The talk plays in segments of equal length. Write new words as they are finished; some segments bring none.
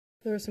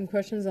There were some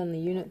questions on the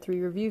Unit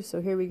 3 review,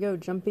 so here we go,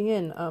 jumping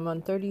in.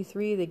 On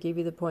 33, they gave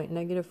you the point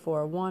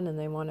 -4, 1, and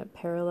they want it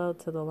parallel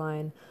to the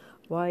line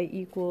y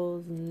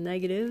equals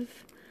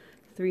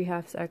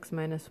 -3/2 x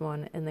minus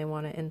 1, and they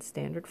want it in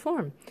standard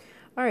form.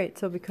 Alright,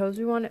 so because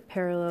we want it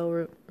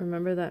parallel,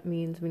 remember that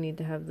means we need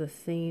to have the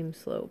same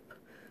slope.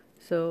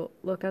 So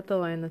look at the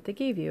line that they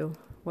gave you.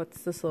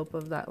 What's the slope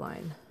of that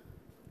line?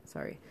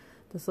 Sorry,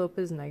 the slope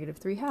is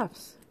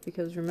 -3/2,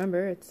 because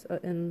remember, it's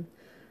in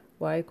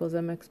y equals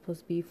mx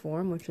plus b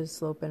form, which is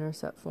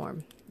slope-intercept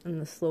form,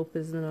 and the slope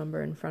is the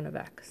number in front of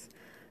x.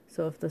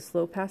 So if the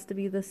slope has to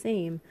be the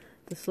same,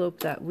 the slope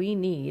that we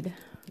need,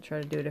 I'll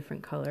try to do a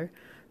different color,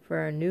 for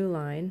our new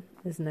line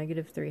is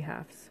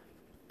 -3/2.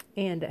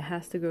 And it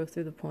has to go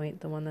through the point,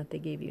 the one that they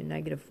gave you,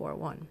 -4,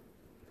 1.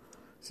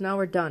 So now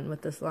we're done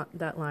with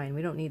that line.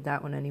 We don't need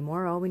that one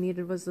anymore. All we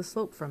needed was the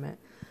slope from it.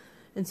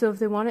 And so if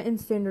they want it in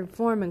standard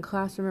form in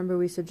class, remember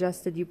we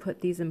suggested you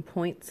put these in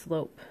point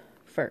slope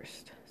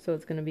first. So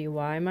it's going to be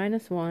y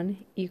minus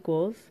 1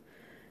 equals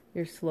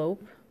your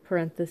slope,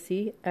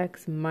 parenthesis,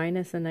 x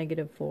minus a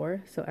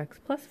 -4, so x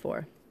plus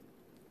 4.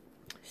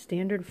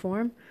 Standard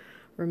form,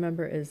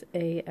 remember, is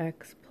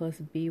ax plus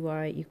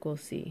by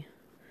equals c.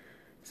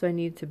 So I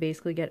need to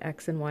basically get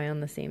x and y on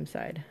the same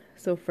side.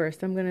 So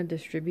first I'm going to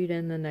distribute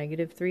in the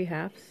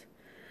 -3/2.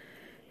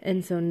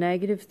 And so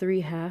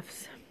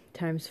 -3/2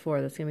 times 4,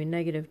 that's going to be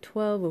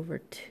 -12 over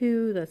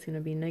 2, that's going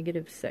to be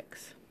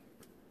 -6.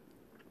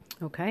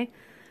 Okay?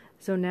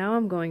 So now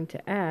I'm going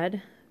to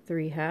add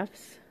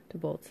 3/2 to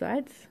both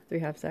sides,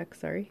 3/2 x,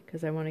 sorry,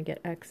 because I want to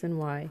get x and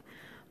y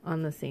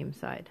on the same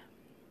side.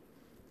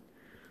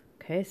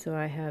 Okay, so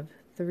I have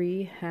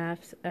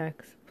 3/2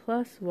 x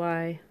plus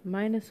y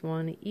minus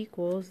 1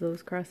 equals,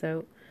 those cross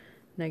out,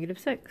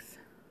 -6.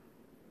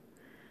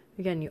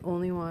 Again, you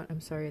only want,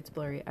 I'm sorry, it's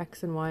blurry,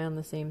 x and y on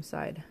the same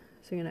side.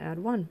 So you're going to add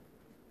 1.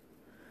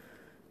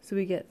 So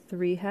we get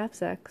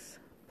 3/2 x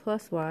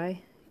plus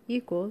y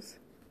equals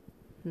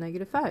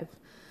 -5.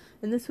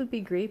 And this would be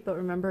great, but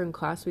remember in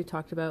class we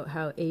talked about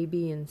how a,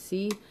 b, and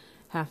c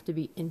have to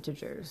be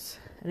integers.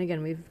 And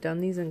again, we've done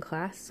these in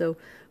class, so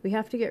we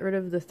have to get rid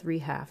of the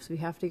 3/2. We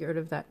have to get rid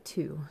of that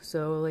 2.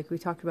 So like we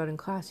talked about in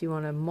class, you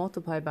want to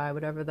multiply by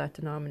whatever that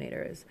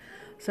denominator is.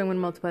 So I'm going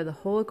to multiply the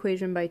whole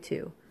equation by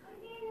 2.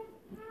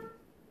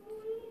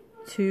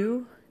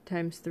 2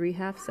 times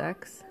 3/2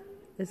 x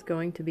is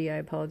going to be, I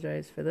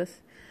apologize for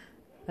this,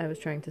 I was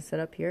trying to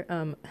set up here,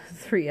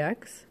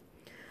 3x.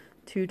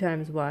 2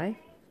 times y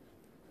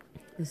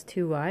is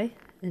 2y,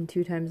 and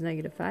 2 times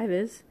 -5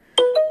 is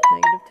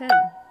 -10.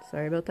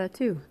 Sorry about that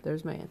too.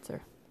 There's my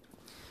answer.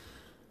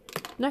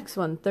 Next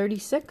one,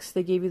 36.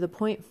 They gave you the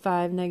point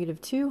 5,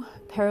 -2,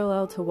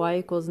 parallel to y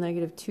equals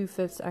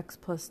 -2/5 x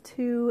plus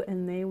 2,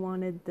 and they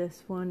wanted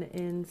this one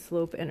in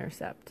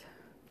slope-intercept.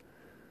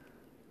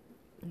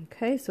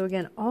 Okay, so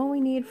again, all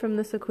we need from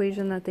this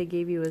equation that they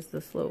gave you is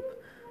the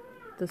slope.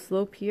 The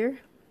slope here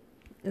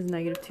is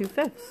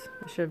 -2/5.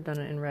 I should have done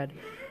it in red.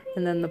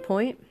 And then the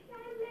point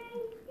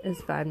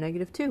is 5,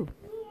 -2.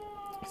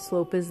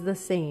 Slope is the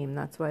same.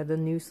 That's why the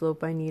new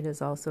slope I need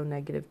is also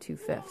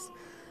 -2/5.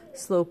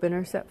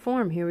 Slope-intercept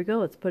form. Here we go.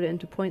 Let's put it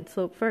into point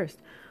slope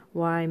first.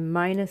 Y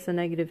minus a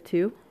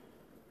 -2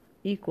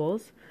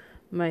 equals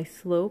my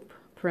slope,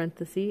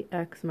 parenthesis,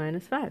 x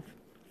minus 5.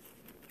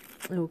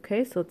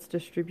 Okay, so let's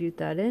distribute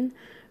that in.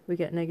 We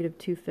get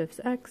 -2/5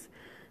 x.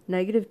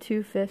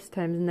 -2/5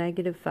 times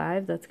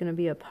 -5, that's going to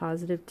be a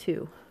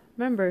 +2.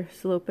 Remember,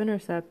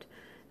 slope-intercept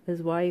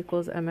is y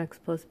equals mx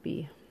plus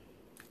b.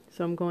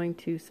 So I'm going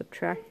to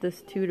subtract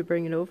this 2 to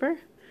bring it over,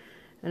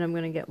 and I'm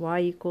going to get y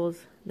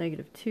equals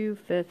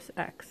 -2/5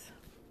 x,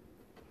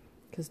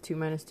 because 2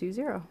 minus 2 is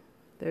 0.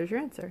 There's your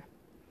answer.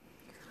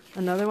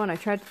 Another one, I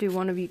tried to do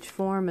one of each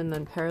form and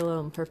then parallel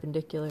and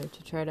perpendicular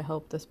to try to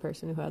help this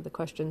person who had the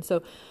question.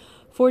 So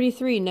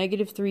 43,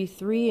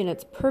 -3/3, and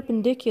it's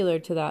perpendicular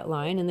to that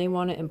line, and they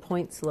want it in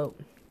point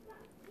slope.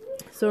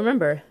 So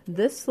remember,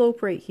 this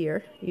slope right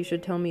here, you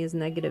should tell me is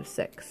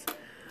 -6.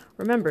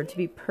 Remember, to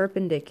be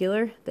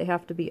perpendicular, they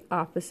have to be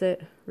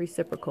opposite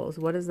reciprocals.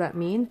 What does that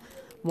mean?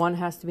 One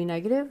has to be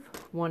negative,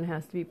 one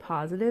has to be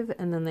positive,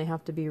 and then they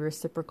have to be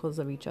reciprocals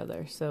of each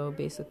other. So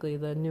basically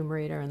the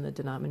numerator and the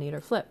denominator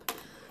flip.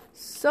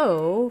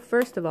 So,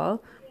 first of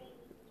all,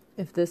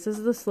 if this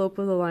is the slope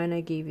of the line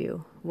I gave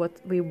you,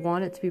 we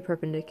want it to be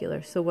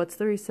perpendicular. So what's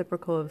the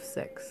reciprocal of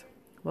 6?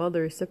 Well,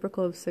 the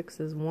reciprocal of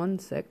 6 is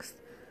 1/6,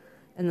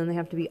 and then they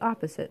have to be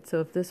opposite. So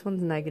if this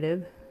one's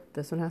negative,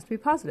 this one has to be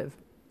positive.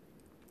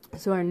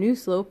 So our new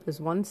slope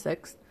is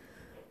 1/6,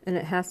 and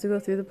it has to go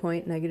through the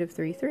point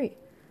 -3/3.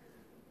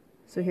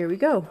 So here we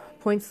go.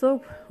 Point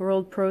slope. We're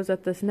old pros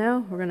at this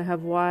now. We're going to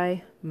have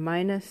y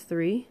minus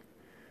 3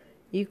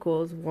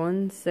 equals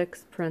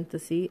 1/6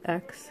 parenthesis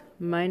x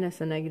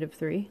minus a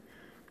 -3,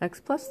 x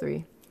plus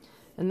 3.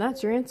 And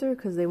that's your answer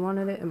because they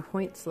wanted it in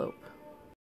point slope.